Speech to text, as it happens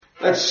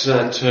Let's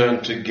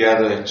turn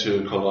together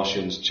to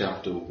Colossians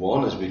chapter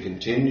 1 as we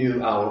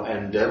continue our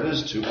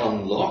endeavours to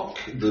unlock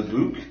the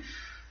book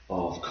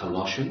of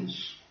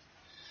Colossians.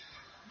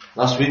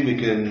 Last week we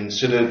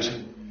considered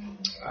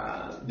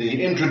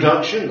the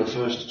introduction, the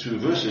first two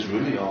verses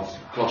really of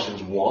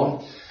Colossians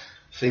 1,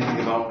 thinking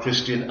about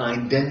Christian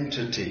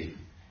identity.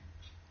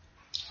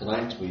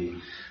 Tonight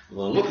we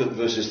will look at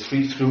verses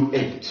 3 through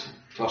 8,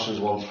 Colossians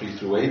 1, 3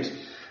 through 8.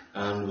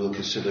 And we'll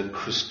consider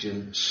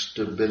Christian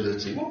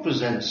stability. What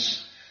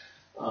presents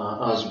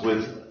us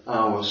with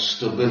our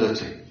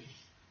stability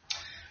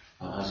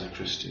as a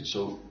Christian?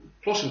 So,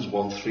 Colossians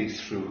 1, 3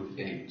 through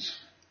 8.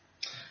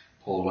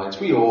 Paul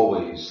writes, "We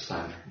always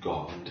thank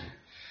God,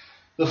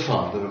 the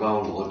Father of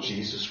our Lord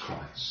Jesus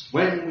Christ,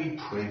 when we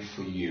pray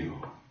for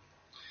you,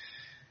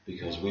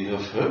 because we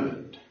have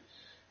heard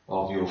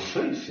of your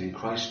faith in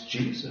Christ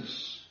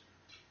Jesus,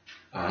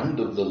 and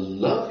of the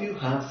love you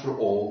have for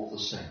all the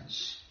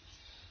saints.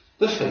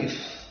 The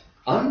faith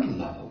and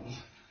love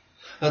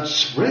that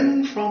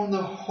spring from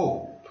the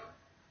hope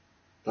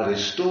that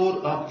is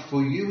stored up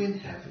for you in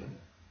heaven,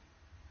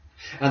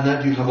 and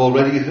that you have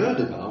already heard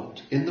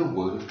about in the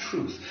word of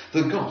truth,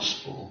 the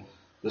gospel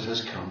that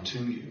has come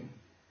to you.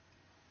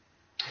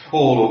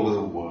 All over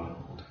the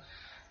world,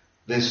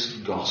 this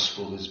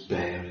gospel is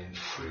bearing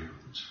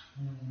fruit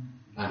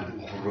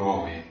and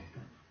growing,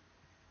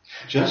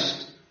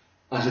 just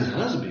as it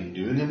has been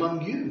doing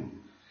among you,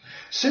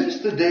 since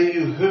the day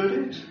you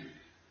heard it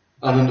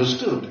and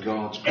understood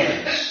God's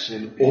grace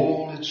in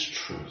all its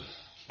truth.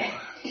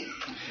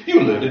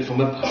 You learned it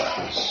from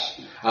Epaphras,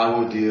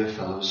 our dear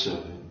fellow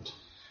servant,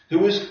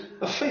 who is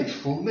a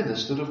faithful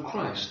minister of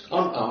Christ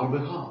on our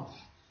behalf,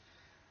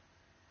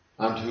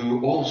 and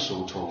who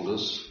also told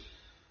us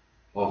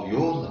of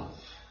your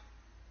love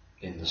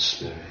in the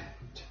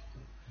Spirit."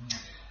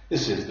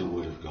 This is the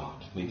word of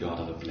God. May God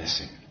add a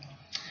blessing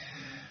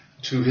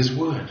to his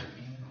word.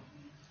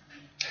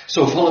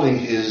 So following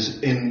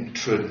his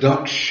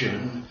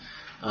introduction,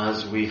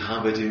 as we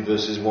have it in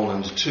verses 1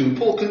 and 2,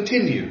 Paul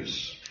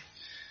continues.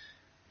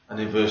 And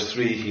in verse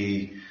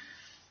 3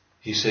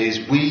 he says,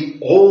 "We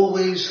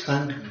always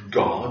thank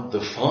God,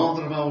 the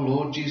Father of our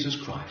Lord Jesus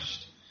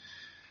Christ,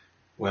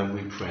 when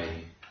we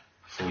pray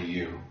for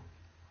you."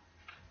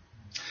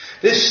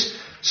 This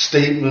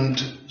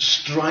statement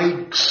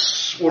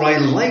strikes what I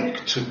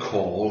like to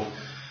call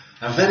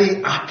a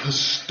very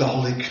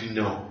apostolic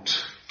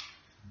note.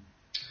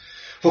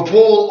 For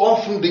Paul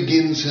often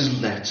begins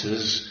his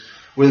letters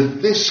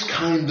with this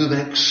kind of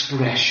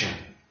expression.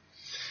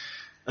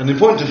 And in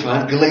point of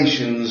fact,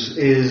 Galatians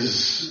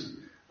is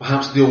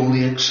perhaps the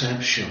only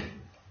exception.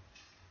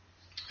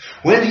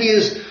 When he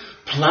is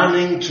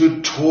planning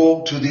to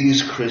talk to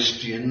these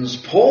Christians,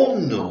 Paul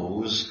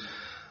knows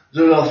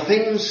there are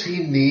things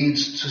he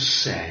needs to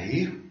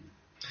say,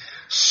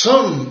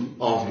 some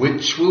of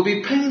which will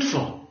be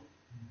painful.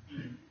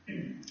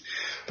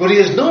 But he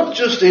is not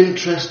just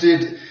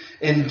interested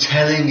in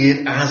telling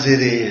it as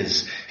it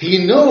is.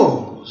 He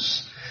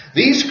knows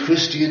these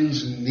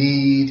Christians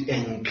need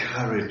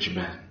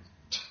encouragement.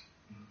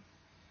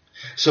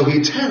 So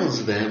he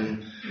tells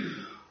them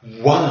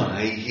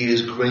why he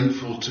is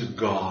grateful to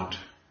God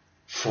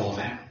for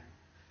them.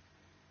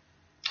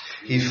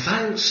 He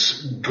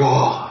thanks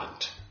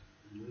God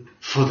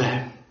for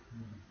them.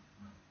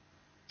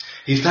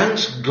 He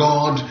thanks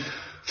God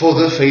for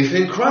their faith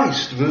in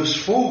Christ, verse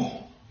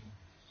 4.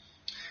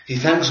 He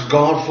thanks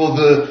God for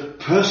the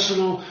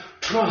personal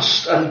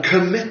trust and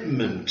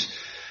commitment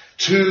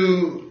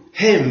to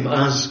him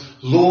as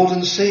Lord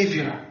and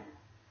Saviour.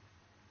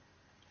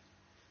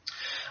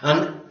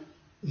 And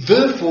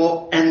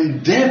therefore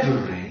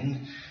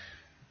endeavouring,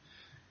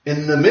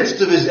 in the midst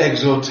of his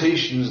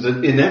exhortations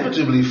that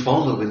inevitably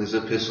follow in his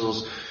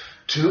epistles,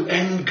 to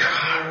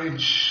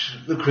encourage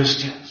the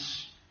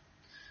Christians,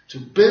 to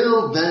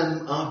build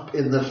them up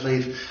in the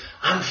faith.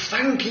 I'm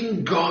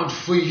thanking God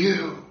for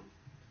you.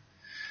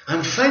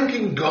 I'm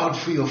thanking God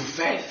for your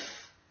faith.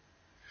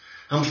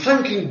 I'm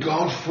thanking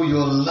God for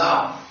your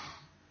love.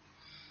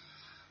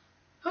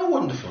 How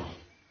wonderful.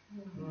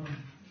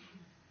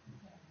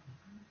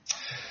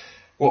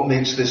 What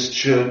makes this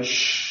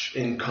church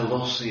in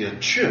Colossae a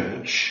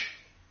church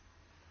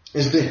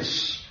is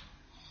this.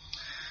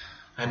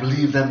 I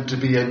believe them to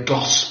be a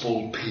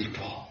gospel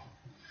people.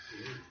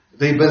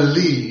 They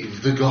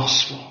believe the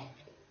gospel.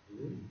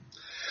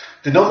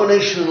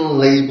 Denominational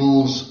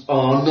labels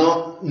are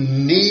not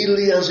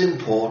nearly as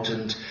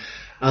important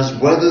as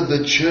whether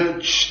the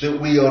church that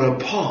we are a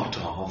part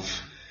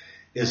of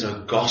is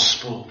a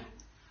gospel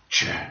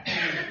church.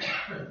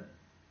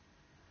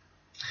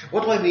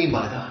 What do I mean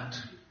by that?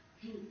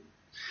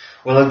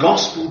 Well, a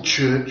gospel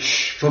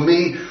church, for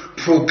me,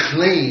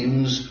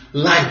 proclaims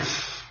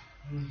life.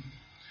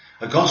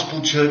 A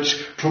gospel church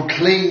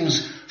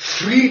proclaims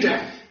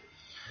freedom.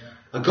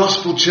 A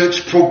gospel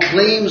church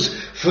proclaims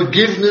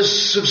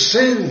forgiveness of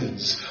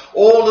sins.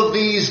 All of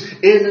these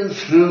in and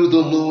through the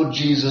Lord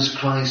Jesus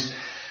Christ.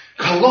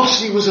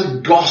 Colossae was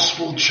a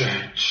gospel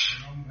church.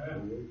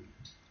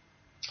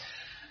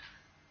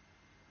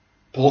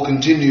 Paul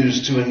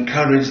continues to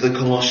encourage the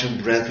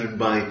Colossian brethren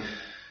by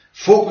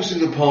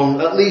focusing upon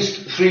at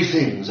least three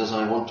things, as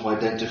I want to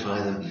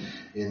identify them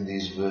in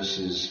these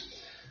verses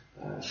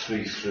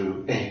 3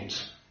 through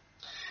 8.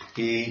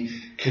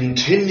 He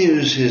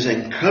continues his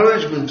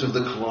encouragement of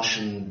the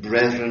Colossian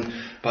brethren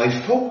by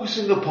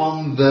focusing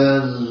upon their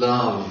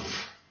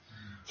love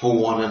for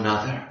one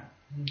another.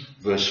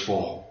 Verse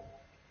 4.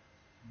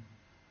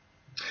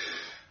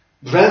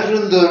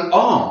 Brethren, there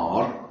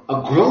are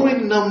a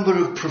growing number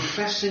of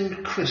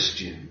professing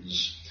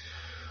Christians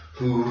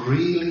who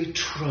really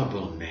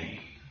trouble me.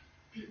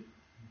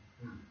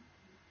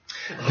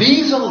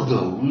 These are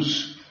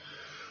those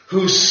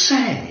who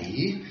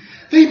say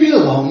they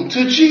belong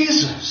to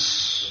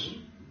Jesus,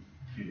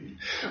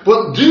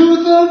 but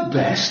do their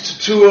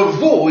best to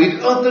avoid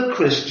other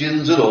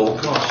Christians at all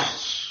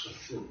costs.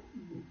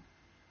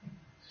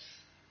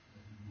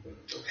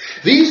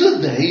 These are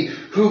they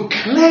who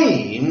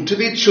claim to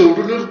be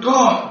children of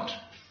God,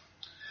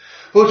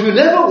 but who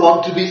never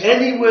want to be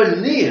anywhere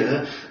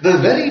near the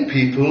very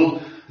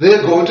people they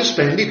are going to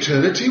spend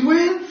eternity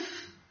with.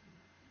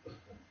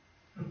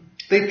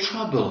 They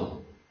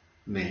trouble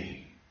me.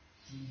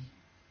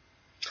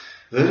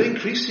 They're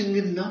increasing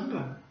in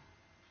number.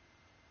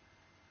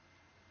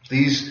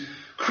 These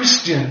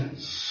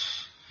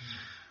Christians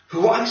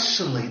who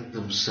isolate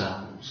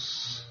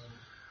themselves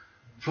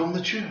from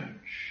the church.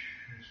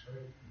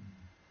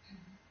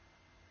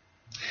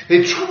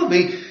 They trouble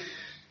me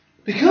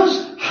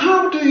because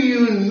how do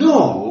you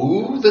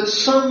know that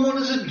someone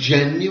is a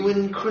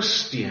genuine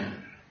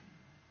Christian?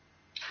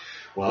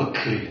 Well,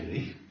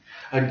 clearly,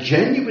 a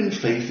genuine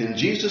faith in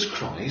Jesus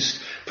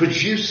Christ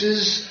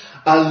produces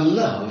a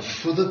love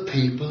for the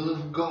people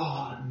of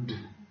God.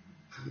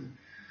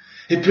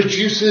 It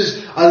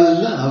produces a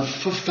love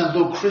for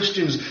fellow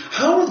Christians.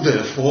 How,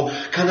 therefore,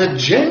 can a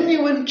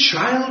genuine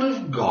child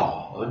of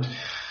God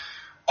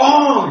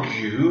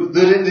argue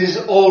that it is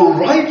all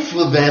right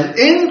for them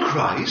in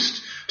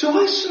Christ to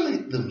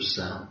isolate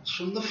themselves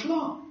from the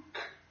flock?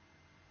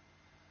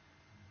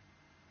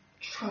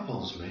 It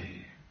troubles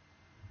me.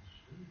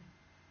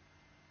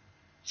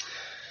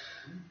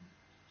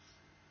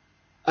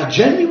 A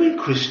genuine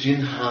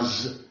Christian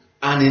has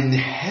an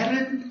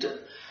inherent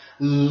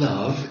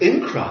love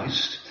in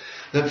Christ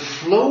that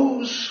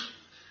flows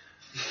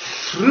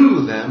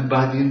through them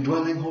by the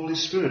indwelling Holy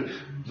Spirit.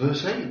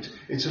 Verse 8,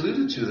 it's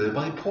alluded to there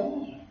by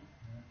Paul.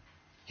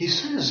 He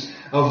says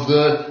of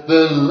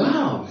the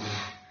love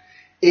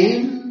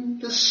in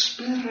the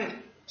Spirit.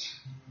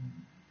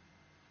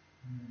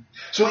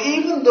 So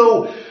even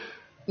though,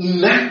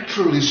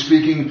 naturally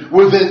speaking,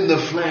 within the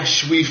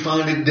flesh we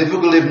find it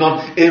difficult, if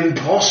not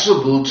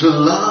impossible, to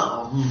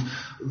love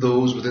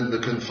those within the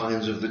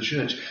confines of the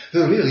church,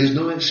 there really is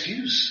no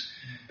excuse.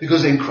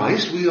 Because in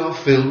Christ we are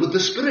filled with the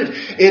Spirit.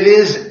 It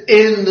is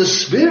in the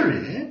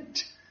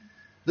Spirit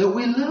that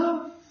we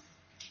love.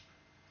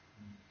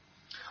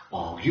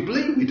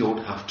 Arguably, we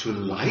don't have to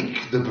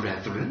like the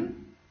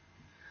brethren,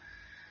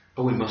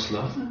 but we must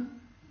love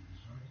them.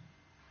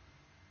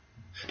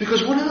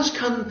 Because what else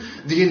can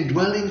the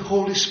indwelling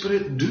Holy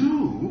Spirit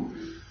do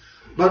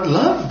but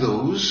love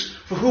those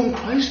for whom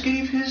Christ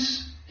gave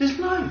his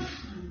life?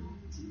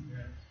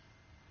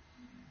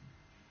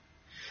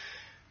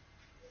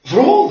 For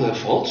all their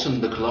faults,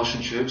 and the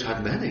Colossian church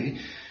had many,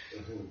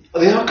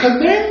 they are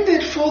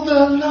commended for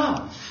their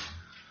love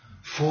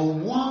for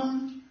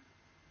one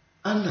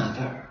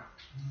another.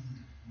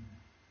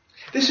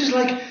 This is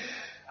like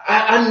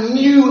a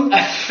new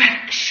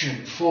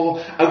affection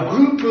for a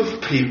group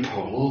of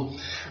people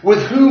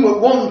with whom at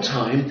one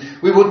time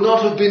we would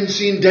not have been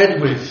seen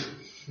dead with.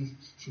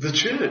 The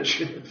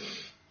church.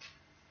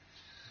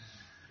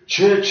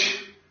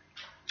 Church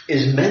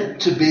is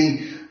meant to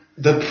be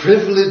the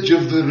privilege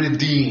of the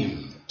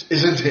redeemed,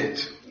 isn't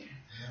it?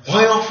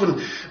 Why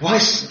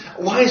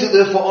is it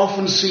therefore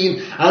often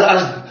seen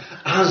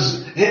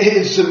as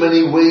in so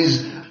many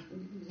ways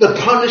the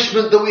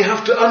punishment that we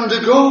have to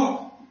undergo?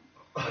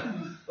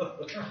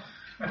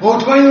 Oh,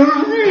 do I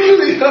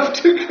really have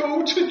to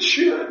go to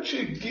church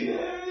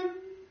again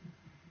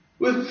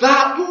with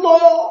that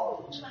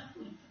lot?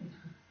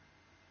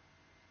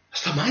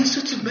 That's the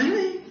mindset of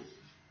many.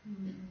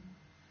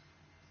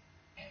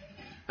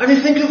 And they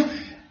think of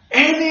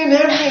any and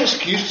every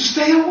excuse to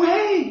stay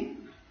away.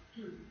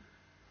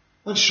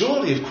 And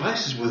surely if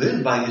Christ is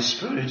within by his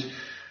Spirit,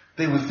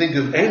 they would think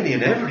of any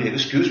and every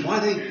excuse why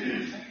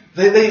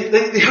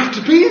they have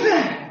to be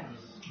there.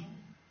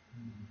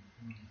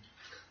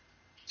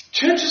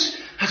 Church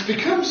has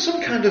become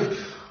some kind of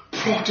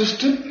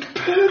Protestant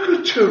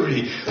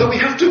purgatory that we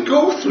have to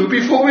go through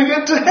before we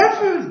get to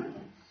heaven.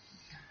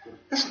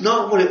 That's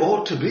not what it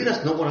ought to be.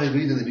 That's not what I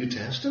read in the New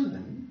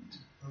Testament.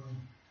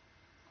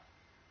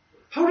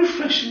 How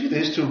refreshing it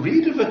is to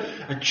read of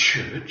a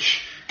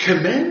church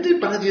commended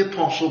by the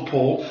Apostle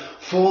Paul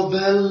for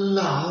their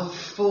love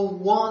for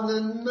one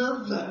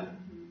another.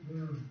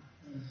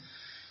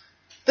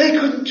 They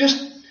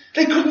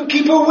couldn't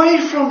keep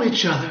away from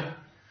each other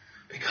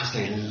because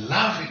they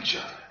love each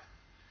other.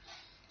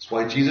 That's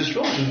why Jesus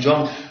wrote in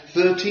John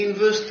 13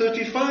 verse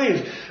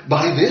 35,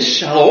 by this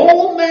shall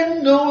all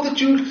men know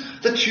that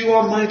you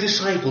are my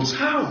disciples.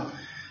 How?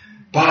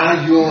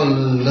 By your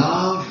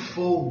love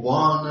for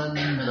one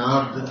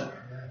another.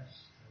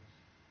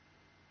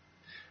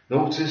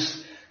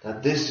 Notice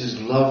that this is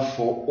love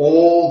for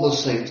all the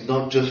saints,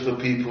 not just for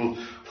people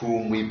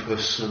whom we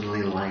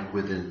personally like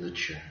within the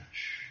church.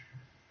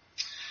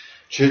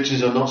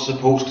 Churches are not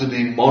supposed to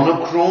be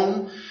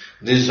monochrome.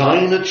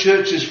 Designer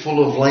churches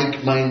full of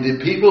like-minded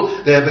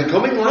people. They're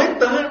becoming like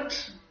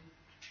that.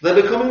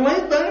 They're becoming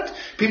like that.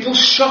 People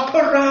shop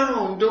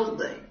around, don't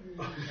they?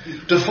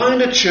 To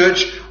find a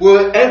church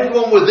where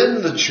everyone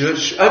within the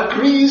church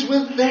agrees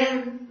with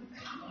them.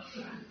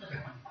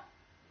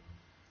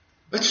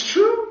 It's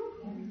true.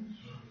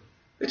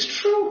 It's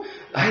true.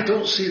 I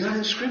don't see that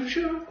in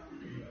Scripture.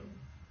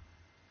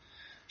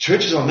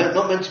 Churches are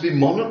not meant to be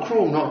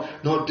monochrome,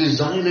 not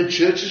designer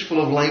churches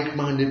full of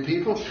like-minded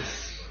people.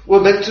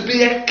 We're meant to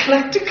be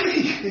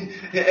eclectically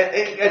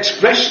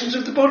expressions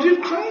of the body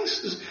of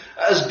Christ,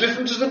 as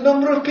different as the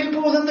number of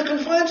people within the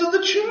confines of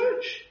the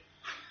church.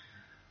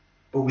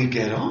 But we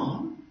get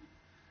on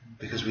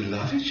because we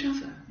love each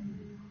other.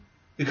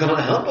 We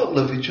cannot help but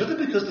love each other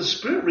because the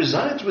Spirit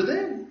resides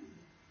within.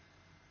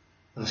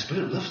 And the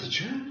Spirit loves the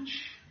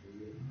church.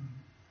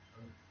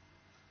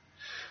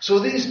 So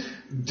these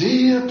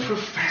dear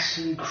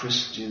professing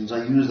Christians,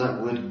 I use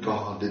that word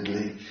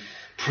guardedly,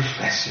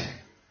 professing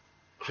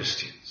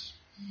Christians,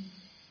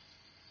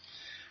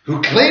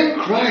 who claim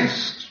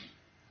Christ,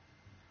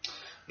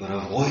 but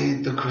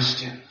avoid the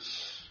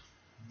Christians,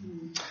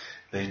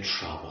 they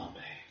trouble me.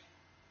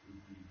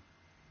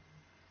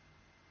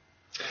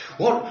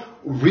 What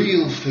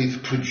real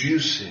faith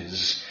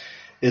produces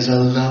is a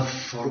love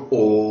for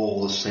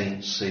all the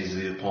saints, says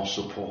the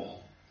Apostle Paul.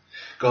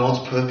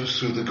 God's purpose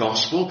through the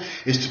gospel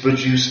is to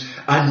produce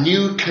a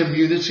new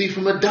community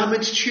from a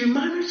damaged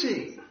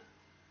humanity.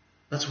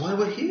 That's why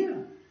we're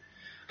here.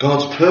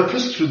 God's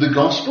purpose through the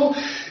gospel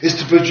is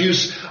to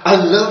produce a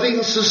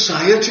loving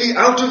society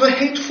out of a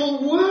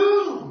hateful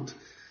world.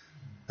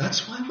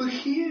 That's why we're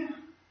here.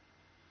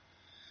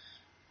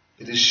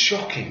 It is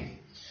shocking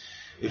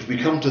if we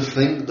come to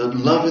think that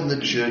love in the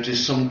church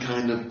is some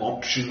kind of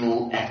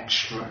optional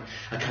extra,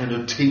 a kind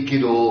of take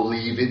it or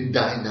leave it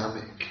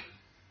dynamic.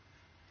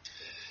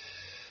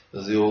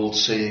 As the old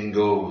saying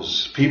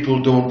goes,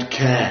 people don't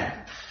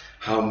care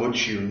how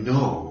much you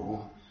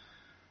know.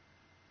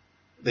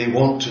 They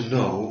want to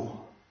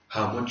know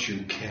how much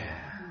you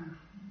care.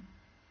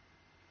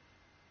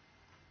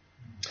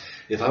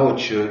 If our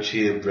church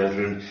here,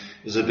 brethren,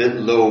 is a bit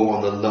low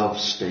on the love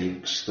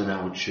stakes, then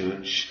our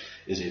church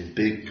is in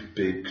big,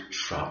 big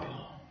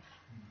trouble.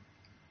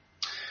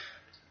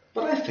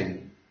 But I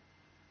think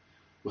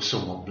we're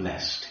somewhat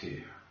blessed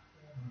here.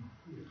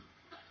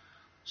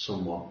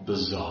 Somewhat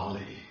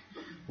bizarrely.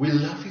 We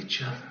love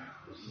each other.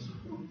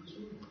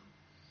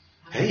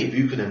 Hey, if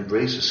you can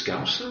embrace a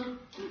Scouser,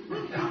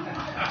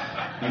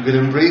 you can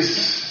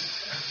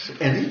embrace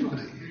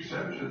anybody.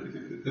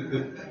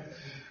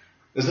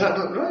 Is that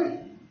not right?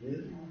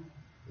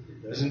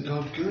 Isn't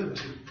God good?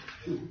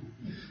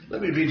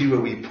 Let me read you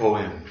a wee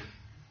poem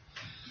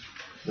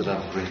that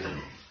I've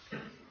written.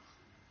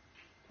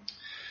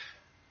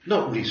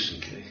 Not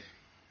recently.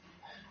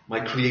 My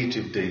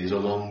creative days are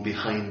long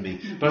behind me,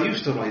 but I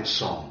used to write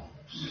songs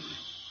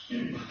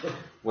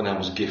when I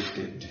was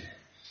gifted.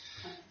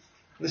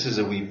 This is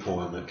a wee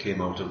poem that came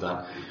out of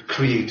that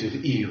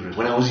creative era,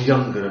 when I was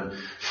younger and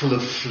full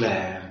of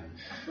flair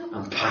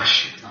and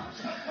passion.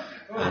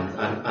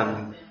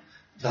 And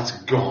that's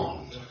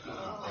gone.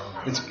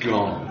 It's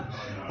gone.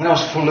 When I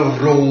was full of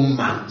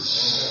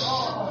romance,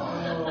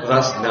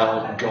 that's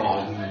now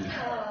gone.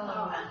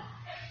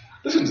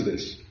 Listen to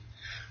this.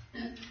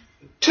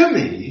 To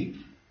me,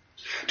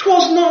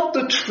 'twas not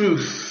the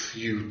truth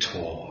you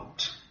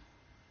taught.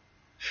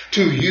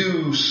 To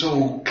you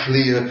so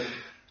clear,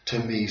 to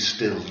me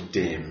still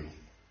dim.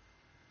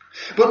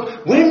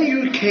 But when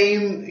you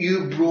came,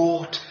 you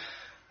brought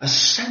a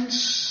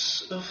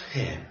sense of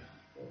him.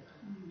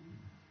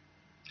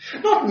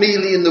 Not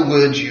merely in the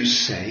words you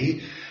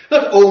say,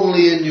 not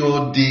only in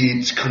your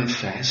deeds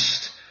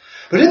confessed,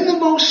 but in the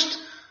most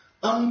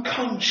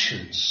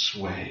unconscious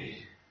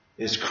way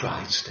is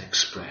Christ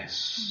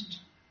expressed.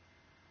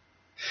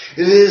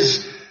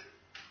 Is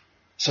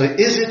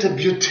it a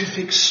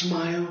beatific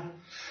smile?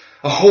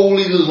 A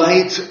holy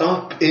light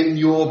up in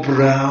your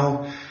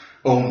brow?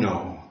 Oh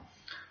no,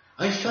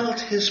 I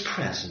felt his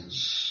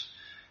presence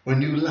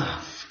when you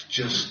laughed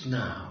just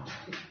now.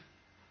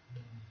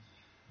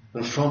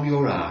 And from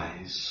your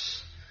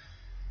eyes,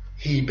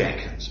 he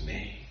beckons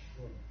me.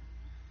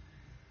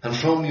 And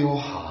from your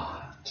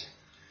heart,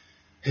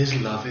 his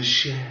love is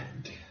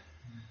shed.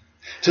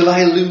 Till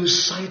I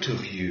lose sight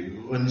of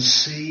you and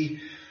see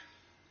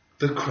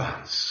the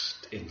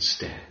Christ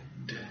instead.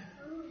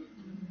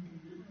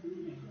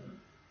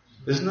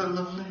 Isn't that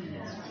lovely?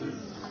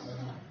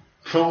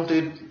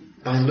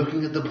 Prompted by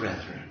looking at the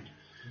brethren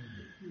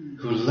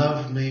who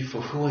love me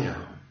for who I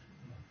am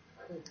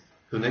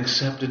who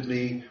accepted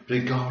me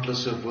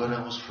regardless of where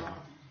I was from.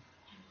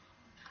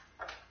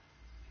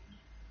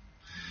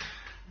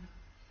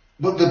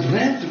 But the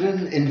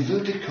brethren,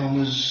 inverted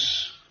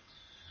commas,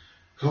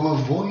 who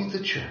avoid the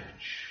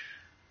church,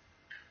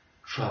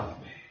 trouble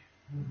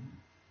me.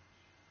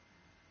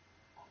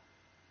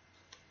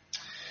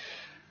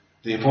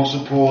 The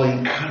Apostle Paul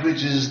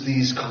encourages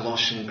these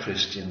Colossian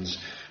Christians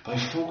by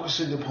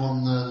focusing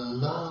upon their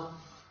love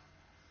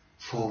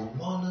for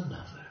one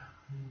another.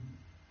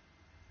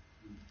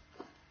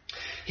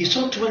 He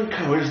sought to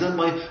encourage them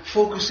by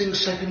focusing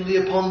secondly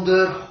upon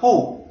their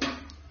hope,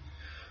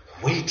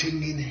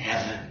 waiting in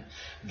heaven.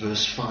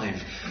 Verse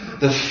 5.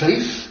 The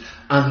faith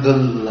and the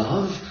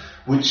love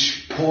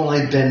which Paul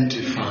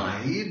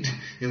identified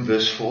in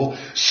verse 4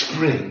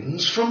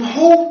 springs from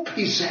hope,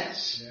 he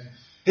says.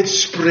 It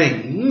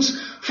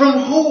springs from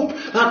hope.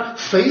 That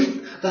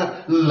faith,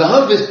 that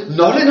love is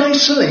not in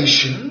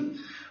isolation.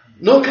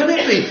 Nor can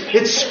it be.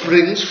 It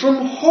springs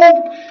from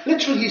hope.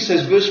 Literally he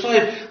says, verse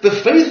 5, the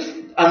faith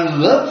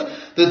and love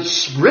that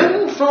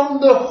spring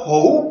from the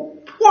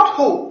hope. What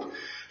hope?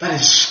 That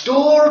is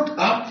stored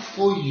up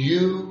for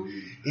you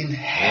in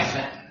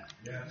heaven.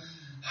 Yes.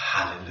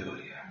 Hallelujah.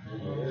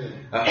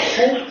 A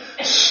hope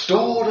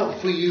stored up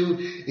for you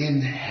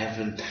in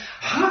heaven.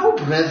 How,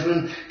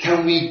 brethren,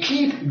 can we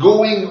keep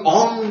going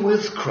on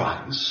with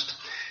Christ,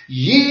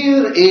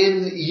 year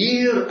in,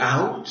 year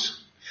out,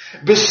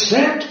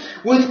 beset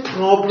with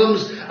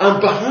problems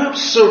and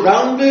perhaps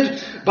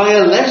surrounded by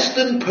a less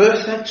than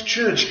perfect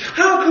church?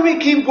 How can we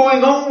keep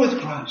going on with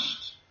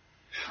Christ?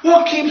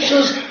 What keeps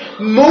us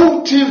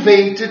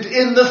motivated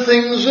in the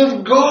things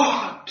of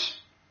God?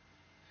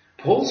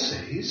 Paul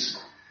says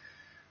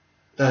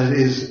that it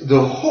is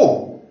the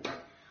hope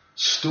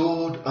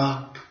stored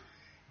up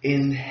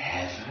in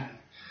heaven.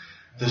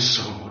 There's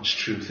so much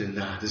truth in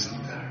that,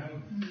 isn't there?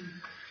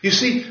 You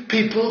see,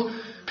 people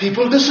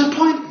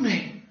disappoint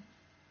me.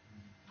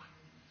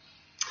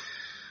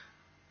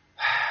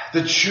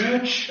 The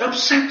church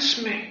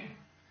upsets me.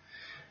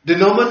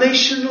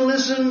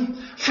 Denominationalism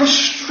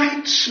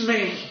frustrates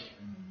me.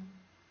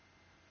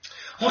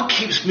 What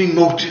keeps me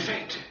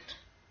motivated?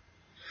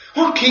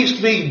 What keeps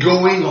me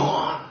going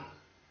on?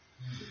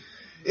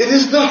 It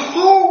is the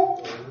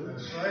hope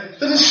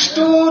that is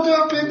stored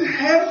up in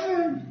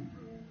heaven.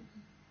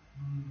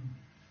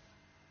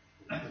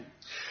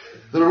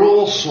 There are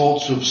all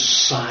sorts of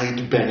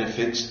side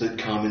benefits that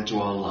come into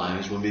our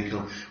lives when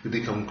we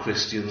become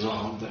Christians,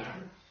 aren't there?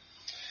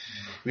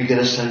 We get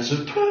a sense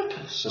of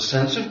purpose, a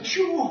sense of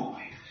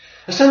joy,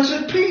 a sense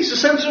of peace, a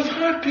sense of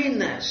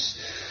happiness.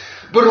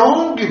 But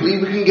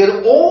arguably we can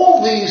get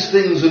all these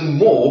things and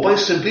more by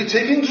simply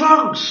taking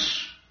drugs.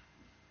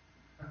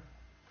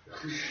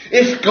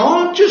 If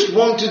God just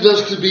wanted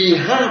us to be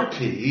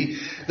happy,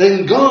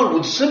 then God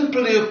would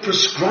simply have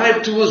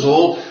prescribed to us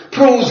all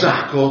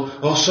Prozac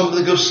or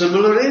something of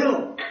similar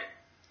ilk.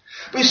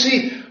 But you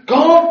see,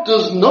 God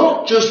does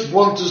not just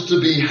want us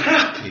to be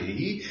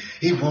happy,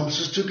 He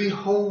wants us to be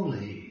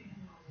holy.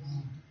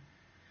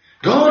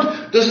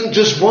 God doesn't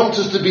just want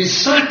us to be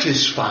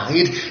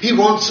satisfied, He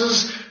wants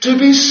us to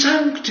be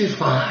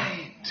sanctified.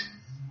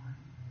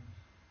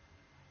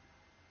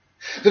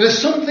 There is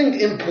something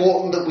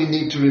important that we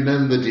need to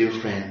remember, dear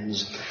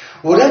friends.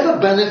 Whatever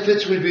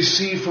benefits we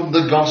receive from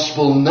the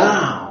gospel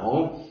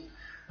now,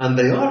 and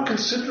they are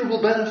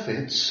considerable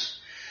benefits,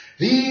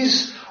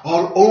 these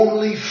are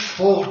only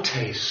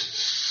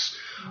foretastes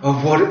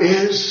of what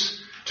is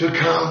to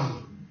come.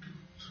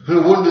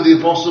 No wonder the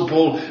Apostle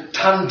Paul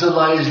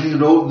tantalizingly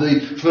wrote the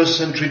first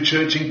century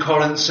church in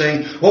Corinth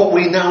saying, what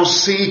we now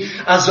see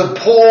as a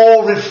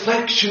poor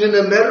reflection in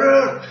a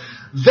mirror,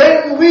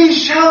 then we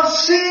shall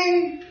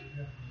see.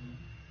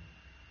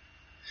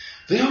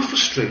 They are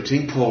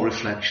frustrating, poor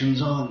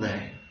reflections, aren't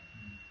they?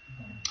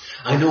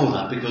 I know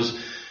that because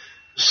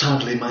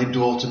sadly my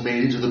daughter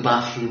made it to the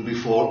bathroom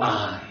before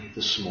I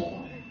this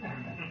morning.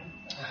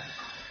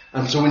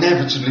 And so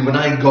inevitably when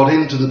I got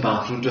into the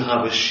bathroom to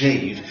have a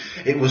shave,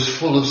 it was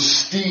full of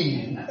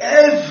steam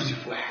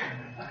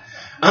everywhere.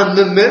 And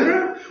the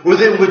mirror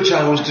within which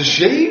I was to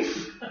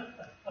shave,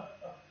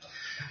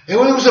 it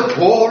was a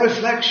poor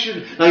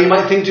reflection. Now you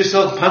might think to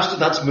yourself, Pastor,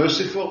 that's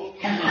merciful.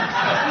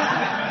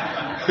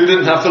 You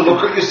didn't have to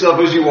look at yourself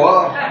as you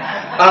are.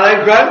 And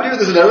I grant you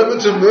there's an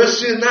element of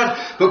mercy in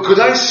that. But could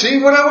I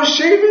see what I was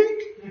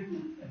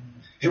shaving?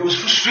 It was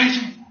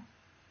frustrating.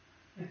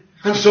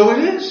 And so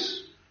it is.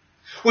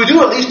 We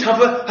do at least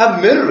have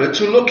a mirror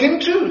to look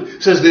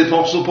into, says the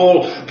Apostle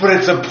Paul, but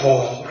it's a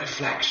poor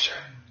reflection.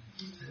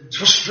 It's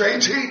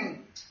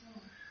frustrating.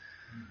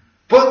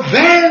 But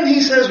then,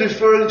 he says,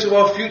 referring to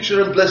our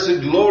future and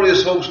blessed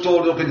glorious hope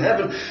stored up in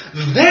heaven,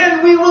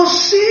 then we will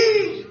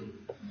see.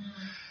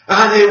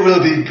 And it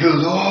will be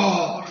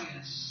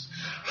glorious.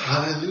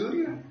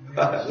 Hallelujah.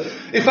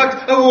 In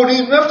fact, I won't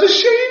even have to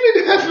shave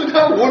in heaven.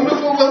 How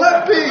wonderful will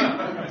that be?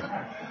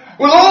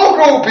 We'll all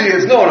grow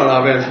beards. No,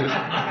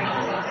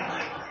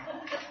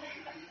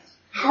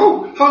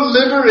 How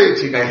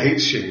liberating. I hate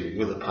shaving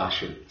with a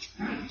passion.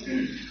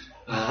 And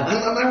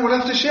I won't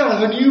have to shave. I'll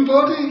have a new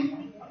body.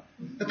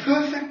 The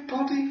perfect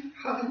body.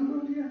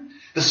 Hallelujah.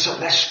 The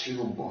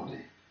celestial body.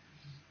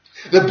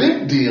 The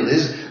big deal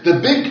is, the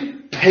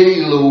big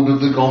payload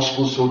of the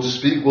gospel, so to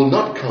speak, will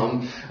not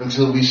come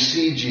until we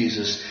see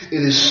Jesus.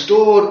 It is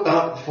stored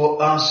up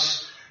for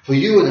us, for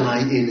you and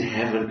I, in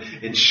heaven.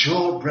 In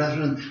short,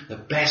 brethren, the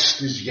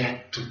best is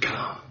yet to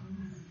come.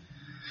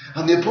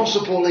 And the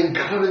Apostle Paul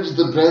encouraged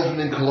the brethren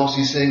in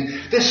Colossae, saying,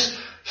 this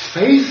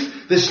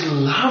faith, this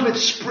love, it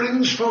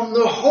springs from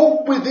the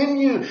hope within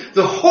you.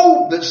 The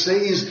hope that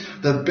says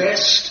the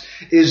best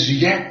is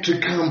yet to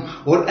come.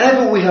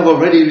 Whatever we have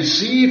already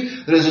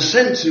received, there is a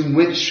sense in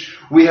which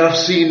we have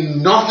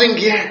seen nothing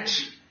yet.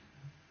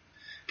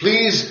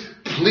 Please,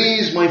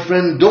 my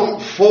friend,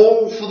 don't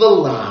fall for the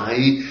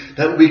lie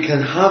that we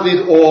can have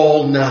it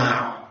all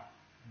now.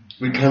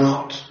 We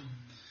cannot.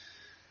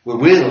 We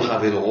will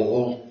have it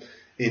all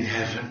in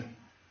heaven.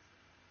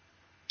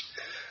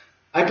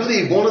 I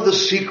believe one of the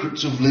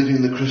secrets of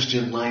living the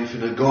Christian life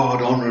in a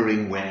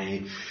God-honoring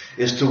way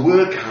is to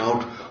work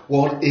out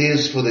what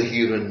is for the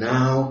here and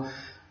now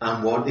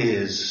and what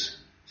is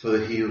for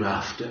the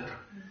hereafter,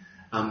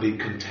 and be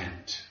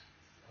content.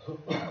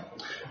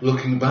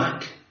 Looking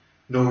back,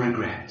 no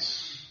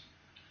regrets.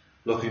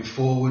 Looking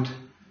forward,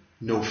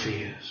 no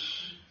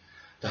fears.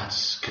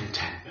 That's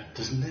contentment,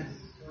 isn't it?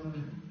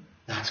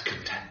 That's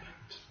contentment.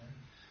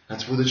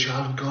 That's where the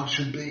child of God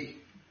should be.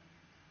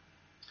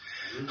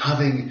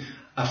 Having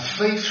a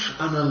faith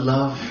and a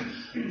love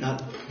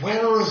that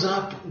wells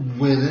up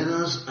within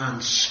us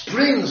and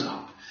springs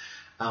up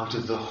out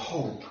of the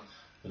hope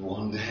that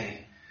one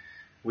day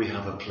we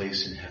have a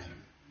place in heaven.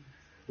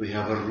 We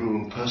have a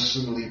room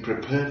personally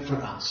prepared for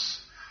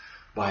us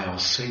by our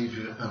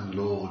Saviour and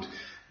Lord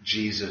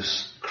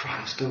Jesus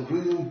Christ. A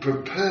room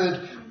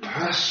prepared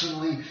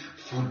personally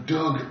for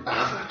Doug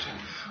Atherton.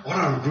 What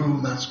a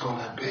room that's going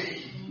to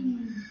be.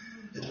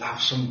 It'll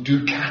have some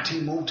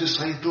Ducati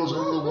motorcycles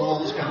on the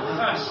walls,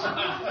 guys.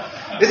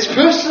 It's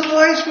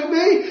personalised for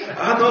me.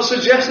 I'm not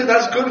suggesting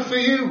that's good for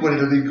you, but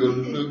it'll be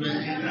good for me.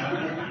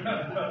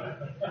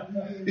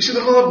 You see,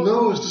 the Lord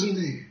knows, doesn't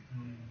he?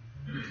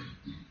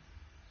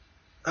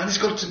 And he's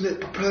got to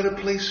prepare a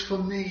place for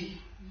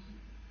me.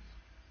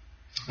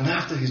 And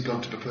after he's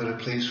gone to prepare a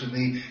place for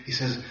me, he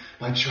says,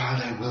 my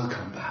child, I will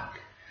come back.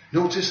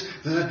 Notice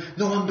there's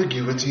no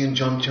ambiguity in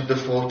John chapter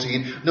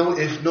 14. No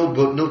if, no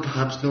but, no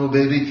perhaps, no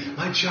maybe.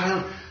 My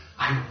child,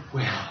 I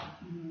will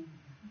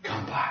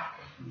come back.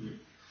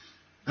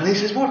 And he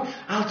says, what?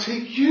 I'll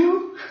take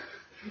you.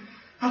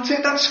 I'll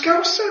take that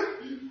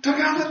Scouser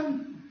together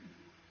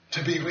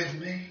to be with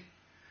me.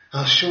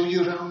 I'll show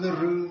you around the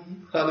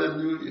room.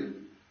 Hallelujah.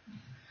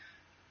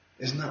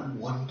 Isn't that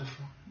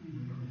wonderful?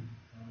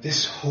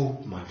 This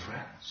hope, my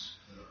friends,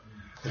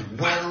 that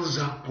wells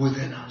up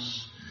within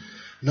us.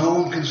 No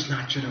one can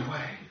snatch it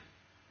away.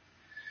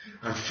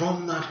 And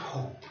from that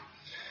hope,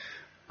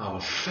 our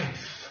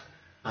faith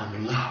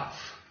and love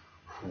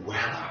well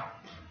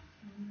up.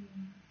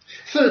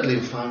 Thirdly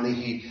and finally,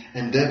 he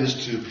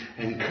endeavours to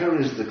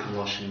encourage the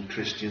Colossian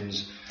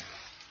Christians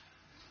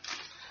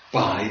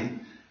by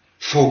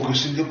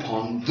focusing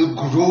upon the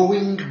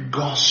growing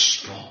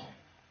gospel.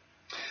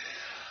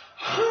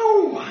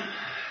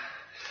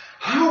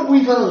 How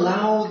we've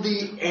allowed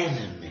the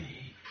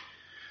enemy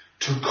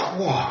to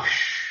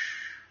quash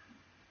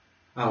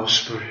our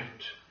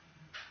spirit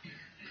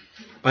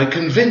by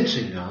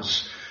convincing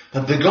us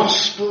that the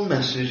gospel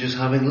message is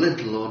having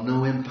little or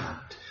no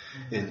impact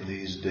in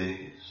these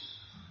days.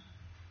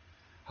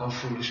 How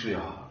foolish we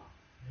are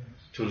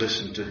to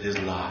listen to his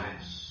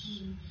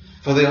lies.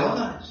 For they are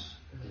lies.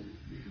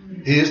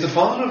 He is the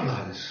father of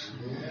lies.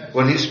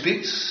 When he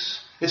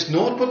speaks, it's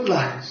naught but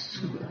lies.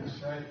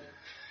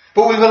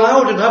 But we've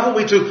allowed him, haven't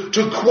we,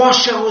 to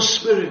quash our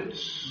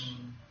spirits,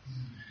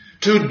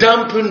 to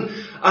dampen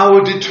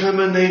our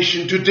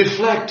determination, to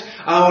deflect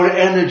our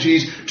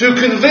energies, to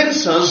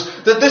convince us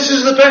that this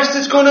is the best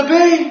it's going to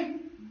be.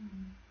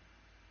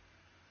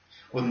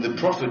 When the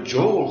prophet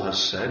Joel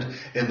has said,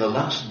 in the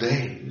last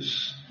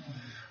days,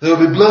 there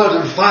will be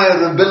blood and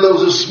fire and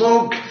billows of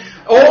smoke,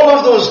 all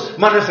of those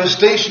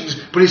manifestations.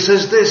 But he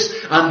says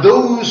this, and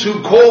those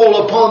who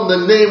call upon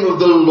the name of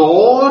the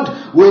Lord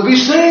will be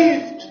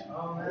saved.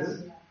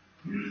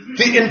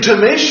 The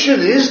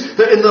intimation is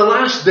that in the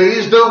last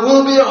days there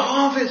will be a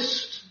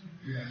harvest.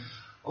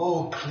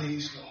 Oh,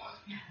 please, Lord.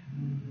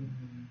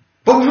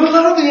 But we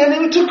allow the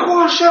enemy to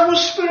quash our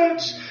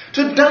spirits,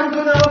 to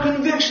dampen our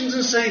convictions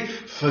and say,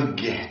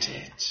 forget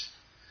it.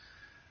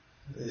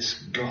 This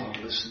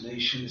godless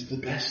nation is the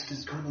best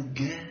it's going to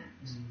get.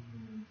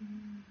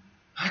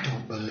 I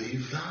don't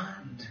believe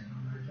that.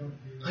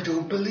 I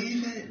don't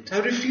believe it. I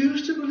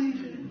refuse to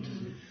believe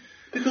it.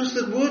 Because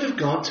the Word of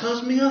God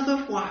tells me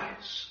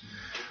otherwise.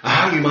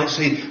 You might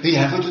say, the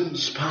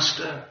evidence,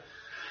 Pastor.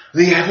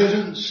 The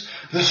evidence,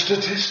 the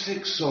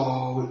statistics,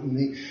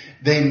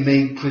 they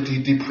make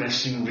pretty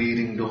depressing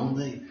reading, don't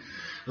they?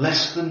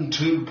 Less than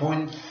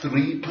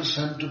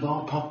 2.3% of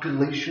our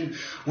population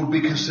would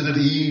be considered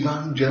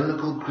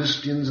evangelical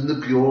Christians in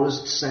the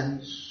purest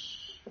sense.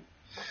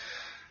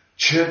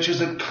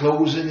 Churches are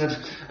closing at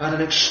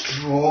an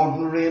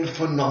extraordinary and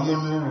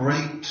phenomenal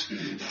rate.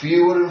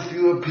 Fewer and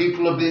fewer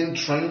people are being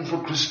trained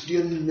for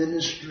Christian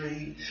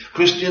ministry.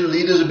 Christian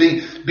leaders are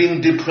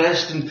being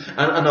depressed and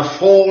are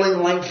falling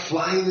like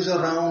flies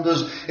around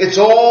us. It's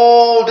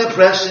all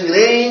depressing. It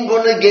ain't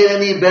going to get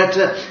any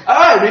better.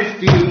 I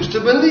refuse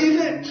to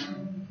believe it.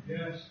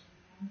 Yes.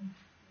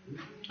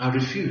 I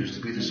refuse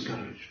to be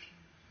discouraged.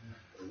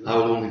 I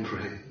will only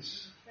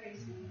praise.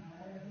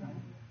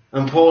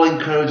 And Paul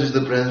encourages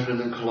the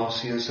brethren in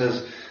Colossae and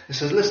says,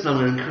 listen,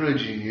 I'm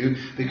encouraging you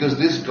because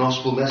this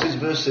gospel message,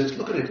 verse 6,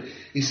 look at it.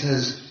 He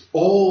says,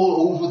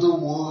 all over the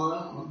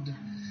world,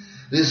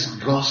 this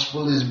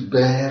gospel is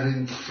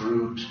bearing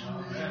fruit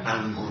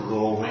and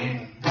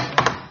growing.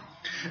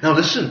 Now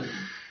listen,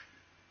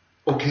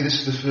 okay, this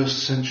is the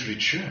first century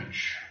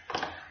church,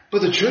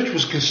 but the church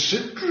was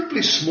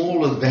considerably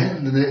smaller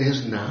then than it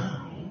is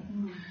now.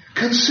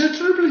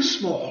 Considerably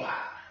smaller.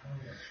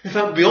 In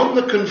fact, beyond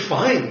the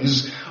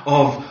confines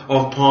of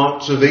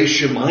parts of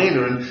Asia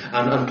Minor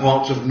and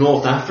parts of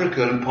North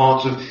Africa and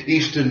parts of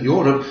Eastern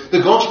Europe,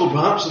 the gospel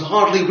perhaps had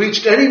hardly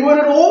reached anywhere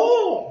at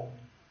all.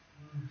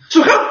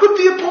 So how could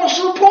the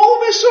Apostle Paul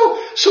be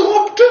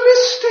so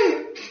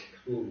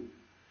optimistic?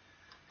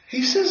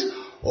 He says,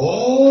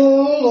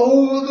 all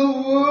over the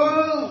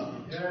world,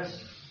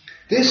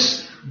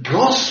 this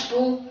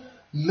gospel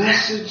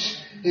message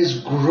is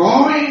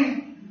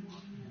growing.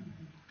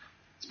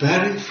 It's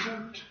bearing fruit.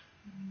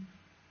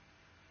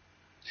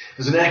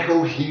 There's an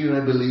echo here,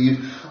 I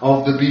believe,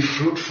 of the be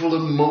fruitful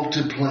and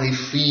multiply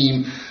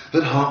theme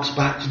that harks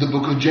back to the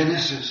book of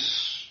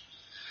Genesis.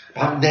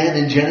 Back then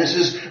in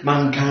Genesis,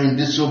 mankind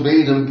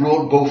disobeyed and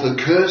brought both a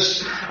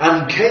curse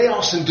and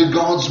chaos into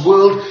God's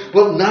world.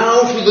 But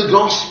now through the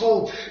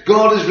gospel,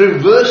 God is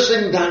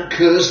reversing that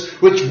curse,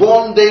 which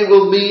one day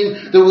will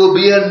mean there will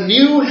be a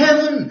new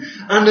heaven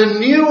and a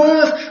new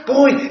earth.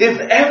 Boy, if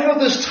ever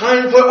there's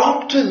time for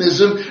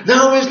optimism,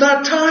 now is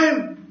that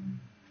time.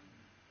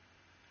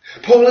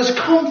 Paul is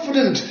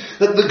confident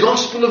that the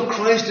gospel of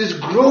Christ is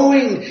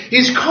growing.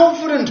 He's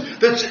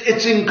confident that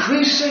it's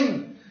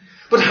increasing.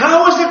 But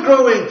how is it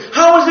growing?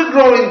 How is it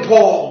growing,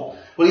 Paul?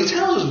 Well, he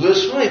tells us,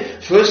 verse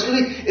 5,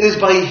 firstly, it is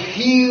by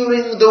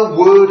hearing the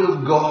word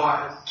of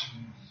God.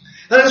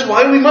 That is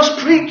why we must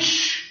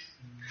preach.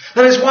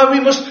 That is why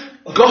we must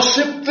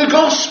gossip the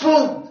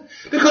gospel.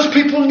 Because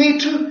people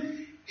need to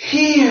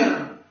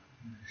hear.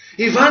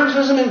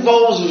 Evangelism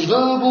involves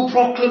verbal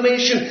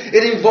proclamation.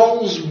 It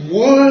involves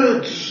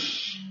words.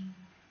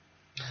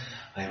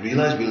 I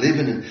realize we live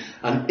in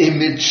an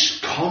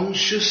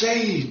image-conscious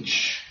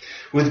age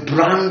with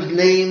brand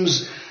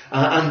names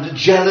and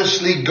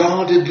jealously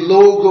guarded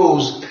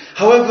logos.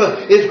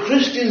 However, if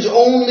Christians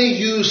only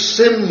use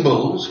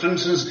symbols, for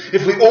instance,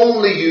 if we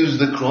only use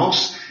the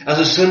cross as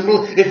a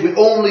symbol, if we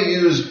only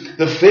use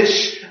the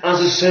fish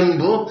as a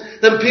symbol,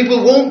 then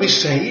people won't be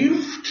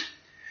saved.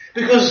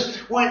 Because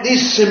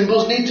these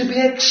symbols need to be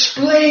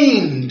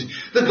explained.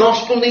 The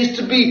gospel needs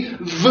to be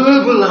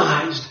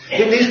verbalized.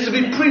 It needs to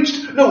be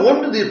preached. No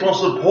wonder the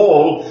Apostle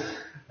Paul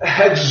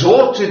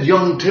exhorted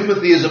young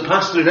Timothy as a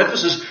pastor in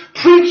Ephesus,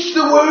 preach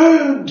the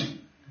word.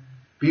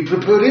 Be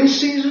prepared in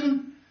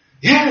season.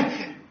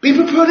 Yeah, be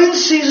prepared in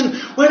season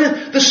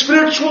when the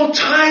spiritual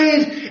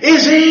tide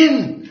is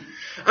in.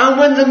 And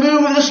when the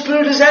move of the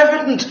Spirit is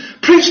evident.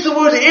 Preach the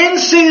word in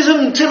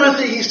season,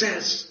 Timothy, he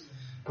says.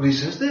 But he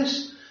says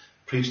this.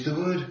 Preach the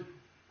word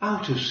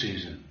out of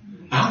season.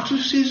 Out of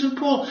season,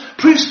 Paul.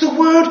 Preach the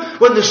word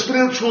when the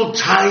spiritual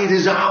tide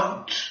is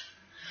out.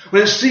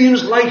 When it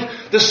seems like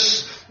the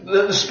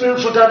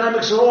spiritual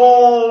dynamics are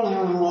all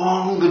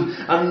wrong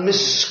and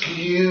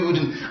miscued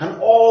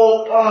and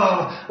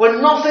all,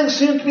 when nothing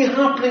seems to be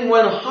happening,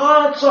 when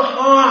hearts are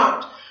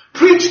hard.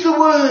 Preach the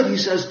word, he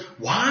says.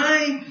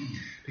 Why?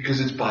 Because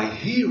it's by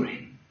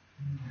hearing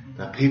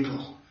that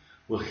people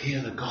will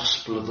hear the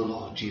gospel of the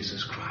Lord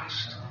Jesus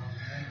Christ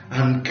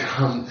and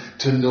come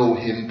to know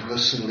him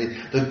personally.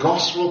 The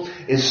gospel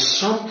is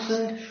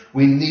something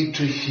we need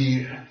to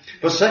hear.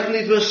 But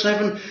secondly, verse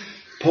 7,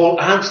 Paul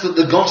adds that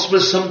the gospel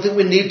is something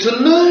we need to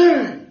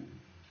learn.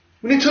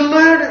 We need to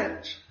learn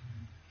it.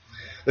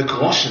 The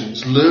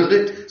Colossians learned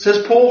it,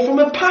 says Paul, from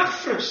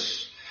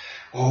Epaphras.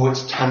 Oh,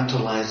 it's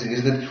tantalizing,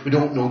 isn't it? We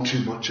don't know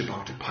too much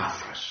about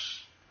Epaphras.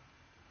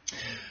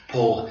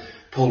 Paul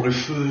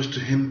refers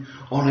to him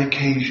on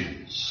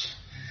occasions,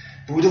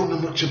 but we don't know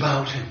much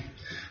about him.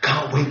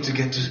 Can't wait to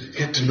get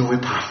to know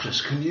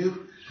Epaphras, can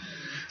you?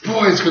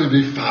 Boy, it's going to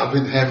be fab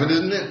in heaven,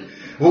 isn't it?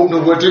 Won't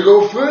know where to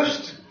go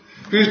first.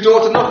 Whose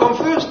door to knock on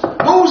first?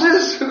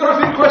 Moses! I've got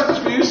a few questions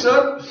for you,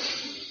 son.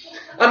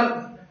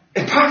 And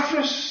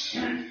Epaphras.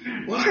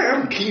 Well, I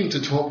am keen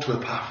to talk to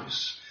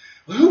Epaphras.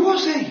 Well, who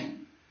was he?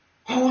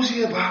 What was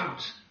he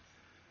about?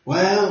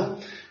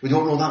 Well, we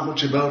don't know that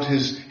much about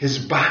his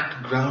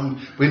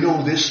background. We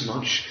know this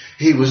much.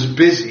 He was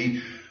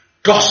busy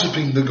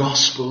gossiping the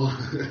gospel.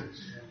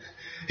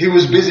 He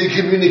was busy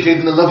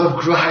communicating the love of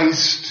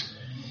Christ.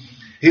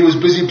 He was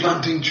busy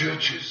planting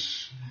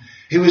churches.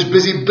 He was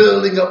busy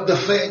building up the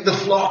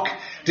flock,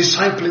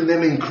 discipling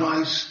them in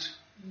Christ.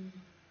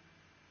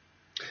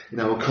 In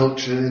our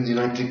culture in the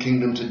United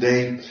Kingdom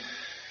today,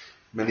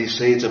 many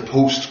say it's a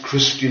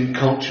post-Christian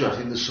culture. I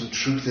think there's some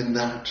truth in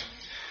that.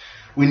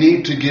 We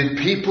need to give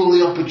people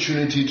the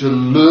opportunity to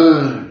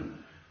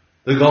learn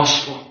the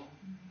gospel.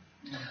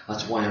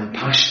 That's why I'm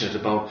passionate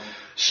about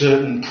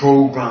certain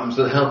programs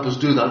that help us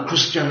do that.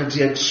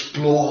 Christianity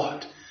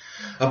Explored,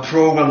 a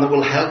program that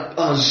will help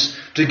us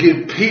to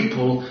give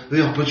people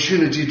the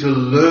opportunity to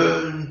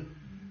learn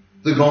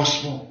the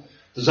gospel.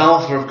 There's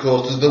Alpha, of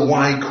course, there's the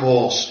Y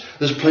course,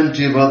 there's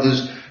plenty of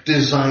others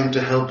designed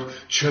to help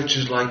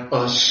churches like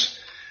us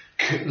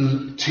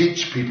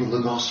teach people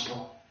the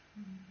gospel.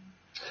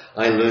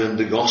 I learned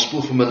the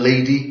gospel from a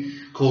lady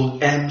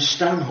called M.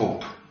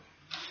 Stanhope,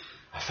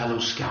 a fellow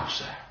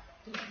Scouser.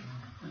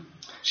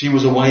 She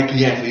was a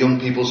YPF, a Young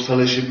People's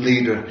Fellowship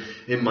leader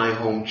in my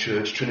home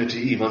church,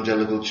 Trinity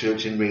Evangelical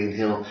Church in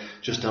Rainhill,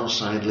 just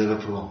outside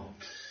Liverpool.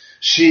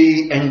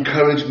 She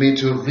encouraged me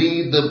to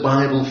read the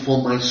Bible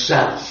for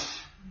myself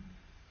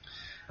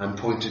and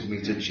pointed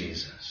me to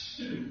Jesus.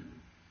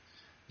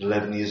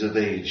 11 years of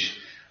age,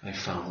 I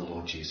found the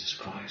Lord Jesus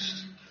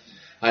Christ.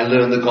 I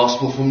learned the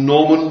gospel from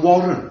Norman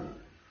Warren.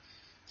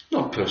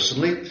 Not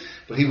personally,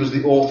 but he was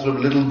the author of a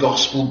little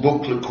gospel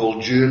booklet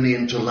called Journey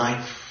into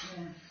Life.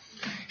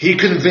 He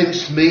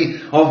convinced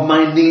me of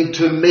my need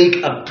to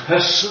make a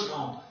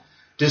personal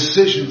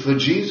decision for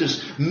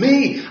Jesus.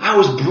 Me, I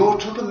was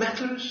brought up a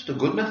Methodist, a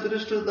good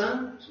Methodist at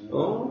that.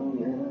 Oh,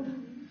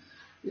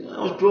 yeah.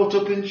 I was brought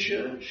up in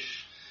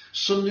church.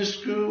 Sunday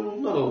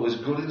school, not always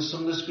good in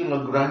Sunday school,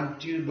 I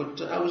grant you,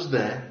 but I was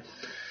there.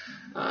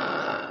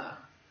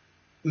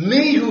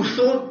 Me who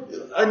thought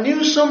I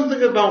knew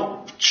something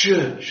about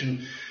church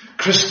and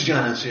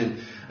Christianity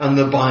and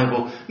the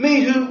Bible.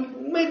 Me who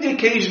made the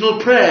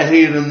occasional prayer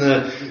here and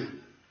there.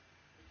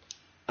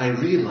 I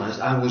realized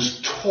I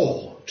was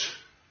taught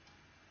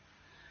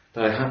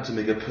that I had to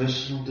make a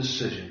personal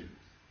decision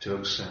to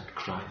accept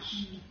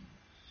Christ.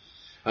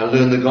 I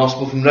learned the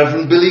gospel from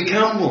Reverend Billy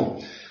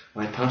Campbell,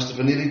 my pastor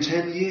for nearly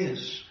 10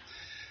 years.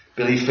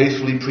 Billy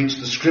faithfully preached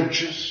the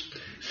scriptures,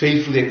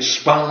 faithfully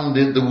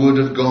expounded the word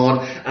of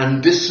God,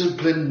 and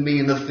disciplined me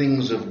in the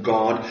things of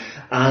God,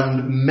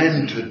 and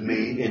mentored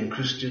me in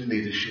Christian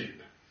leadership.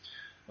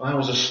 I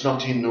was a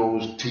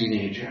snotty-nosed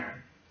teenager,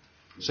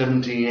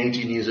 17,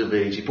 18 years of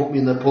age. He put me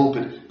in the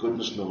pulpit,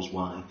 goodness knows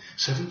why.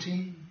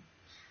 17?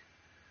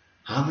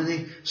 How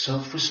many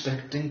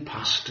self-respecting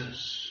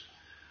pastors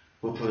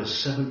will put a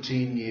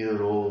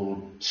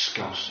 17-year-old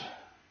Scouser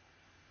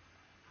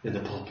in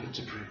the pulpit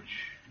to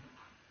preach?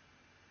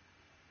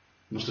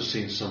 Must have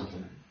seen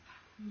something.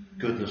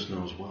 Goodness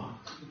knows why.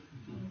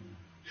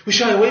 We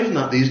shy away from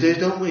that these days,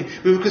 don't we?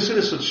 We would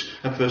consider such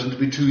a person to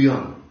be too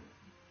young,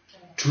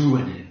 too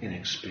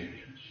inexperienced.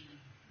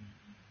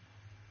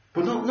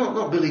 But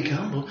not Billy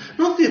Campbell,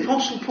 not the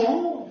Apostle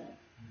Paul.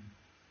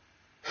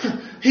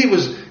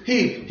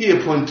 He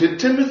appointed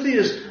Timothy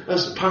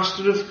as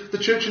pastor of the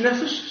church in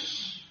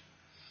Ephesus.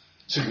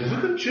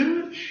 Significant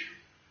church.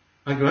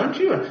 I grant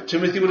you.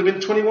 Timothy would have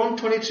been 21,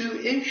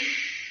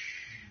 22-ish.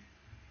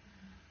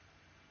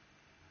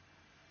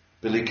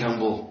 Billy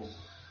Campbell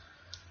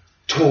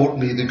taught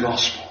me the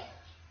gospel.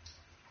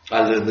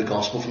 I learned the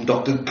gospel from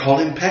Dr.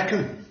 Colin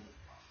Peckham,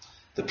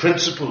 the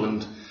principal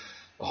and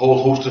a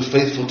whole host of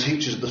faithful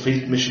teachers at the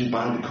Faith Mission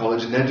Bible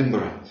College in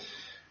Edinburgh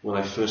when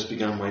I first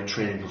began my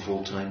training for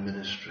full-time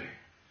ministry.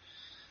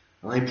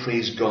 And I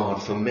praise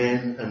God for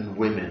men and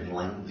women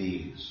like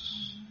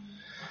these.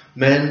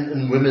 Men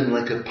and women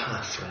like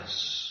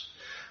Epaphras,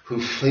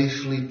 who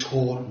faithfully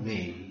taught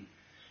me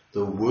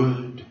the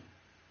Word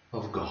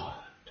of God.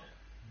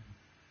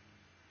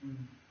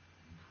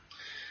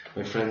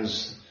 My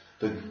friends,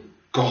 the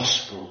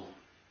gospel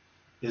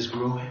is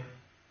growing.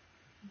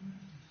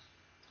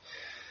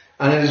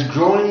 And it is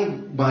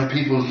growing by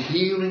people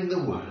hearing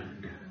the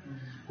word.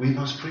 We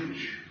must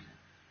preach.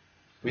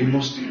 We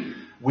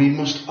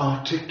must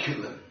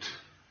articulate.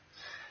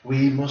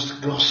 We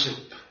must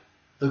gossip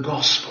the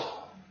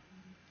gospel.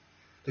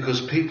 Because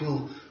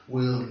people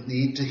will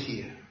need to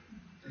hear.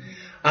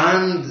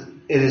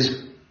 And it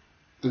is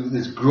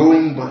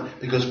growing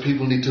because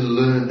people need to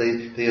learn.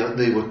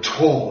 They were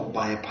taught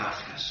by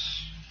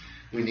Epaphras.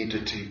 We need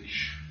to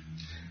teach.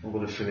 I'm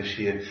going to finish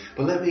here.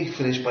 But let me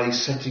finish by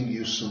setting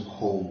you some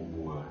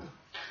homework.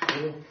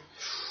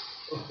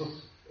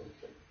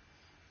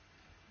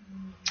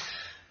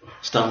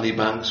 Stanley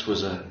Banks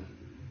was a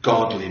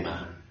godly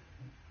man.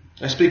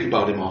 I speak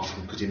about him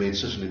often because he made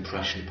such an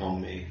impression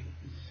upon me.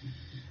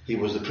 He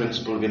was the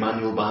principal of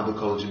Emmanuel Bible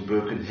College in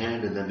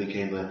Birkenhead and then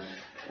became an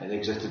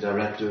executive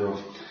director of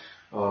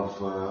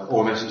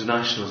OMS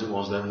International, as it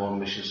was then, One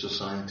Mission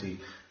Society,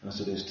 as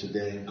it is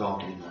today, a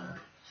godly man.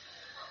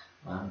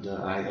 And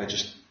I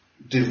just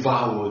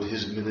devoured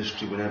his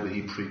ministry whenever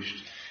he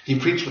preached. He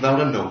preached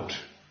without a note.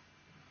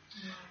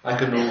 I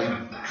could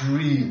only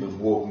dream of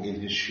walking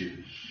in his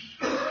shoes.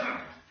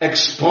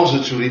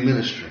 Expository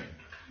ministry.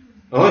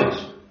 Oh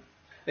yes.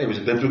 He was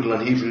a biblical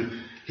and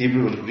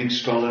Hebrew and Greek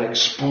scholar.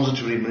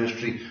 Expository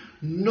ministry,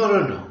 not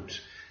a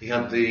note. He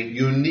had the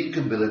unique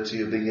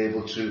ability of being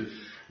able to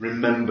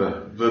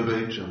remember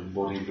verbatim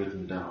what he'd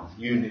written down.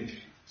 Unique.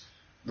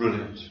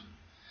 Brilliant.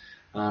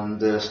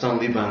 And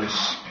Stanley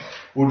Banks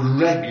would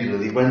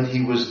regularly, when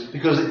he was,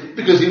 because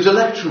he was a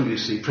lecturer, you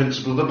see,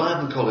 principal of a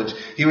Bible college,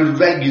 he would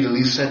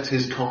regularly set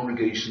his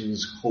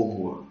congregation's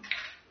homework.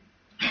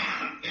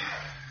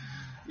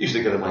 Used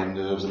to get on my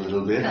nerves a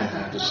little bit, I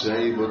have to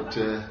say, but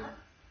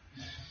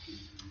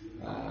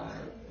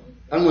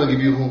I'm going to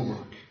give you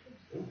homework.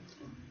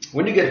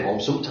 When you get home,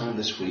 sometime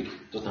this week,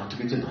 doesn't have to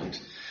be tonight,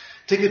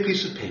 take a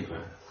piece of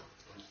paper,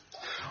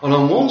 and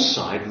on one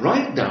side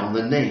write down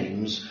the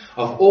names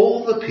of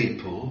all the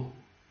people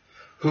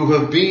who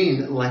have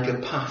been like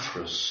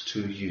Epaphras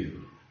to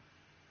you.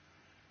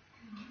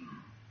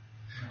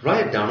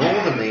 Write down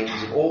all the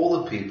names of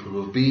all the people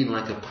who have been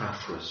like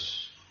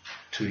Epaphras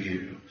to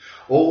you.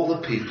 All the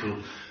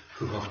people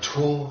who have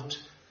taught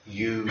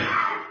you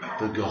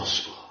the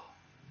gospel.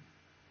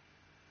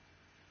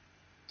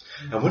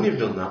 And when you've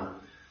done that,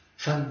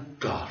 thank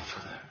God for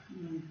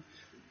them.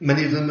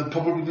 Many of them have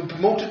probably been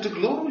promoted to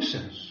glory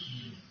since.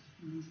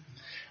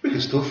 We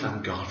can still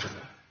thank God for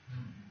them.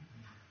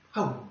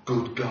 How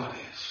good God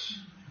is.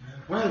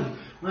 When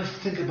I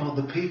think about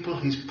the people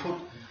he's put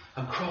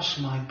across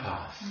my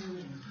path,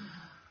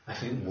 I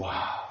think,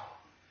 wow,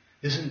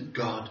 isn't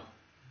God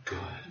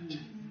good?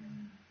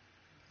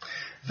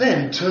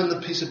 Then turn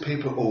the piece of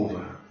paper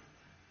over.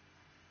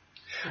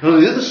 And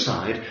on the other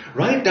side,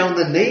 write down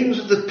the names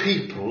of the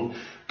people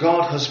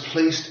God has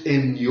placed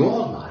in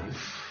your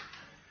life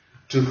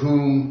to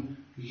whom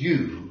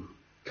you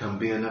can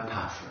be an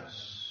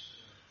Epaphras.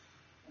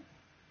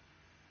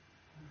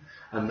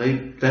 And they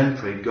then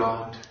pray,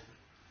 God,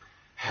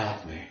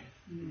 help me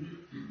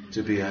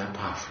to be an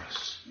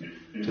Epaphras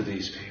to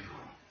these people.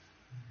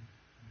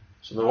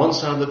 So on the one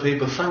side of the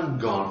paper,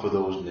 thank God for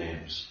those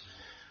names.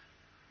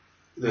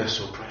 They're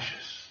so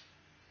precious.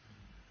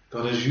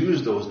 God has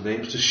used those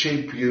names to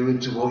shape you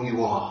into what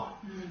you are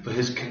for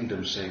his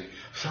kingdom's sake.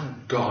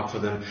 Thank God for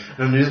them.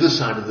 And on the other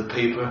side of the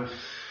paper,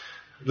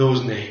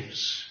 those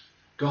names.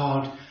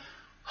 God,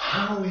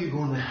 how are you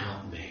going to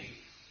help me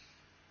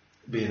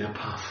be an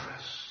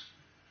Epaphras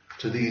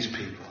to these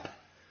people,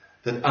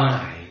 that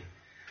I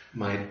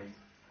might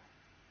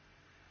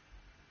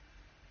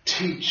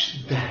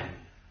teach them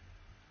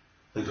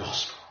the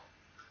gospel?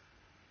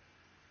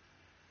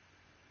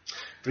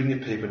 Bring your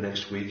paper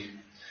next week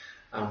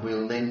and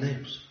we'll name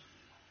names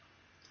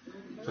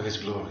for his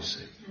glory's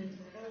sake.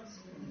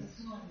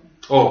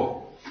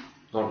 Oh,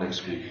 not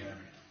next week.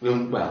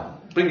 Bring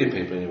your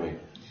paper anyway.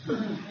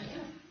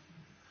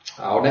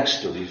 Our next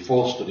study,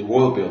 fourth study,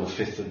 will be on the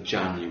 5th of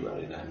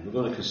January then. We're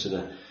going to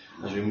consider,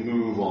 as we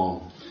move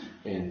on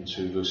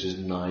into verses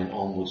 9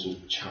 onwards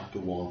of chapter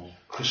 1,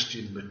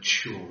 Christian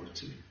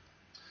maturity.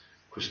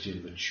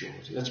 Christian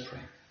maturity. Let's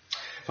pray.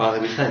 Father,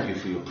 we thank you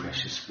for your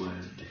precious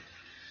word.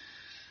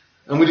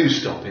 And we do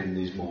stop in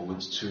these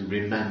moments to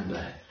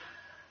remember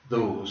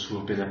those who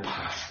have been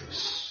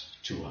Epaphras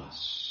to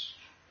us,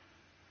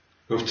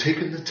 who have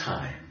taken the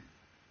time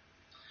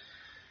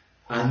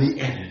and the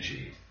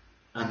energy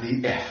and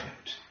the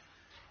effort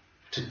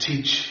to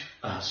teach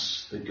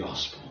us the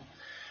gospel.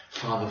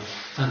 Father,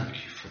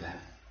 thank you for them.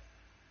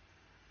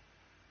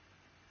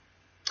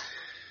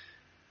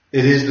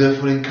 It is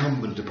therefore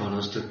incumbent upon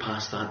us to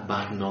pass that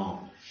baton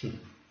on.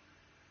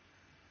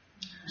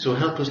 So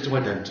help us to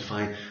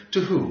identify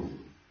to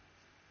whom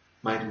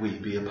might we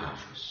be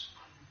Epaphras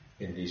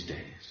in these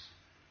days.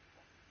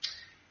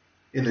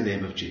 In the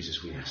name of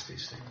Jesus we ask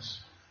these things.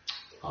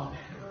 Amen.